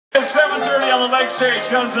7:30 on the Lake Stage,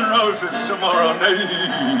 Guns N' Roses tomorrow night.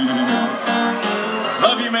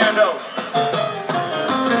 Love you, Mando.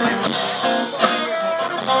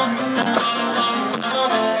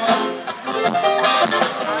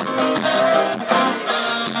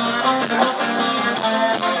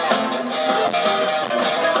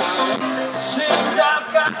 Seems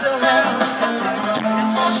I've got to have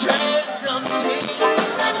change some tea.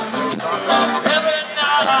 Every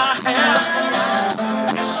night I have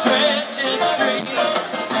the strangest dream.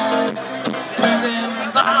 Living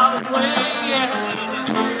by the way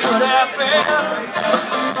could have been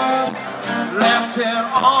left here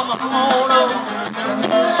on my own.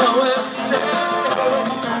 So it's sad.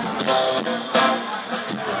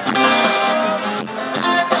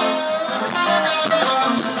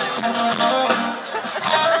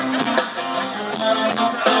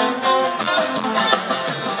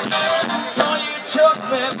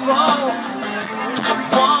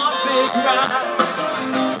 One big ride.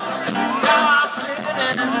 Now I sit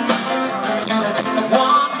and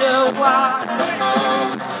wonder why.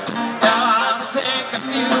 Now I think of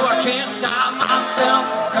you, I can't stop myself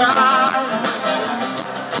crying.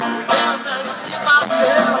 And I see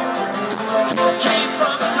myself keep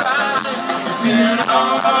from crying. Feeling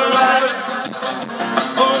alright.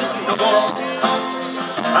 Oh no,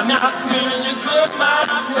 I'm not feeling good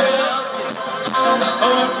myself.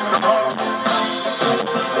 Oh no.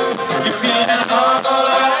 You feeling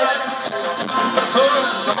alright?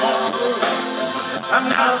 Oh, I'm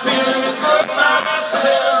not feeling good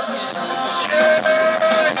myself.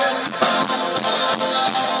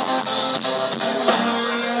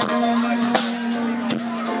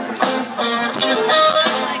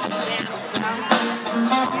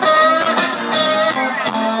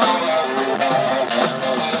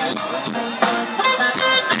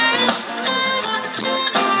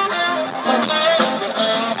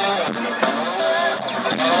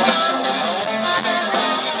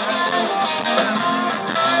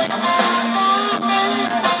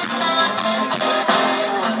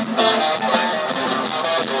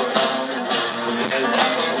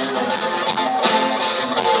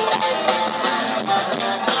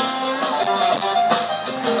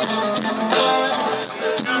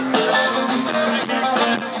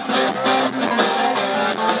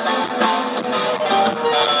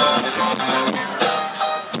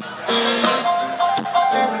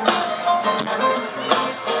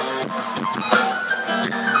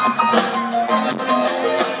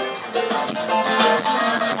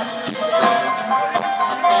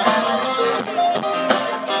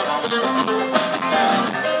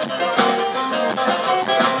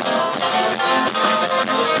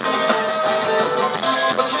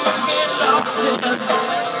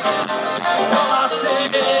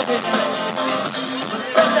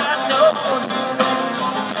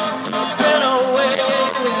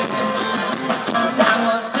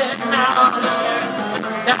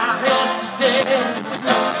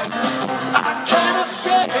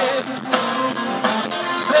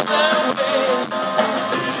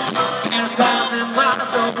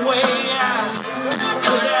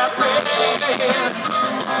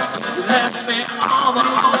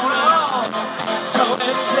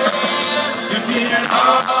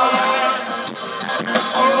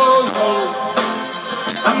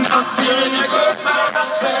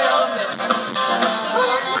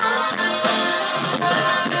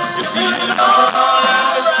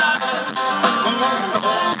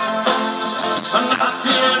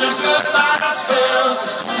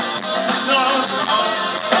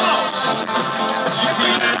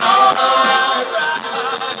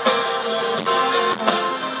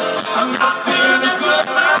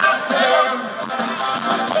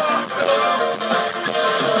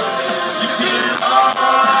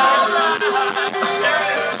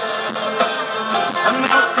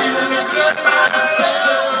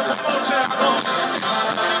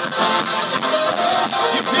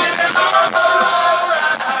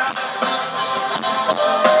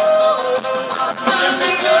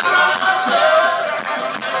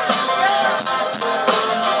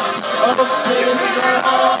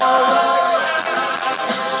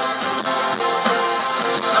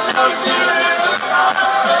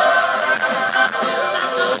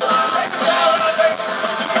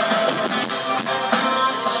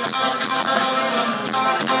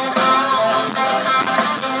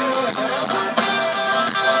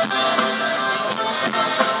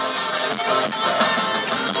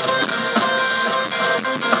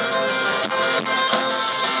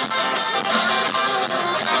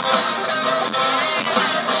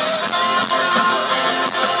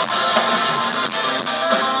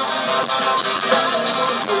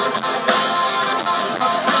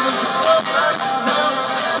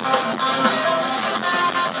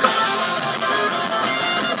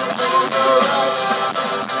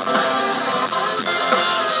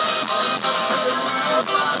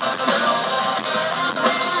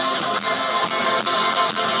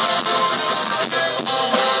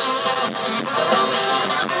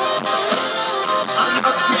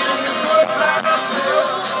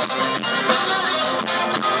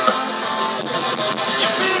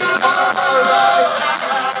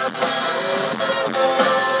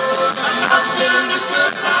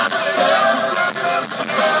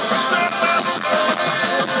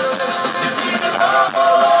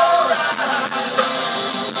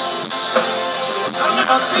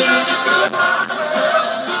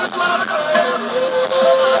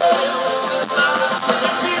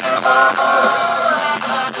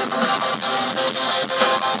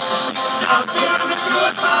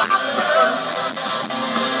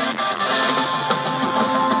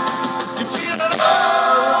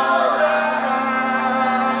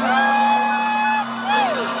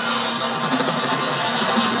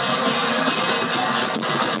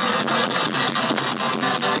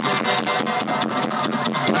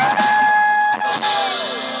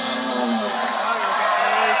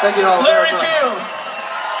 Thank you all Larry very much. Keel.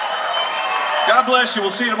 God bless you.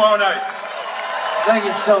 We'll see you tomorrow night. Thank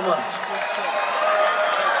you so much.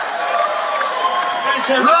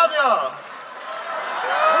 Love y'all.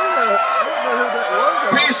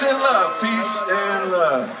 Peace and love. Peace and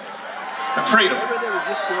love. And freedom.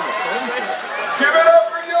 Give it up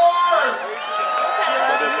for yours!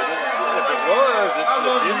 I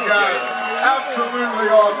love you guys. Absolutely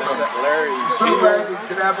awesome. So glad we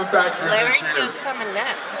can have him back here Larry this year. Kill's coming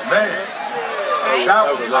next. Man, Right? that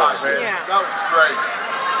was hot, man. Yeah. That was great.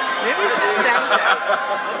 Maybe it's just downtown.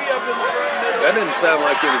 That didn't sound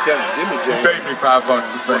like any kind of Jimmy James. Paid me $5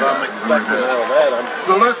 to say I'm that. expecting all that.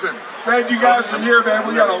 So listen, glad you guys are here, man.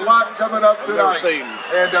 We got a lot coming up tonight. seen.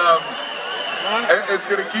 And it's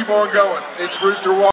going to keep on going. It's RoosterWalk.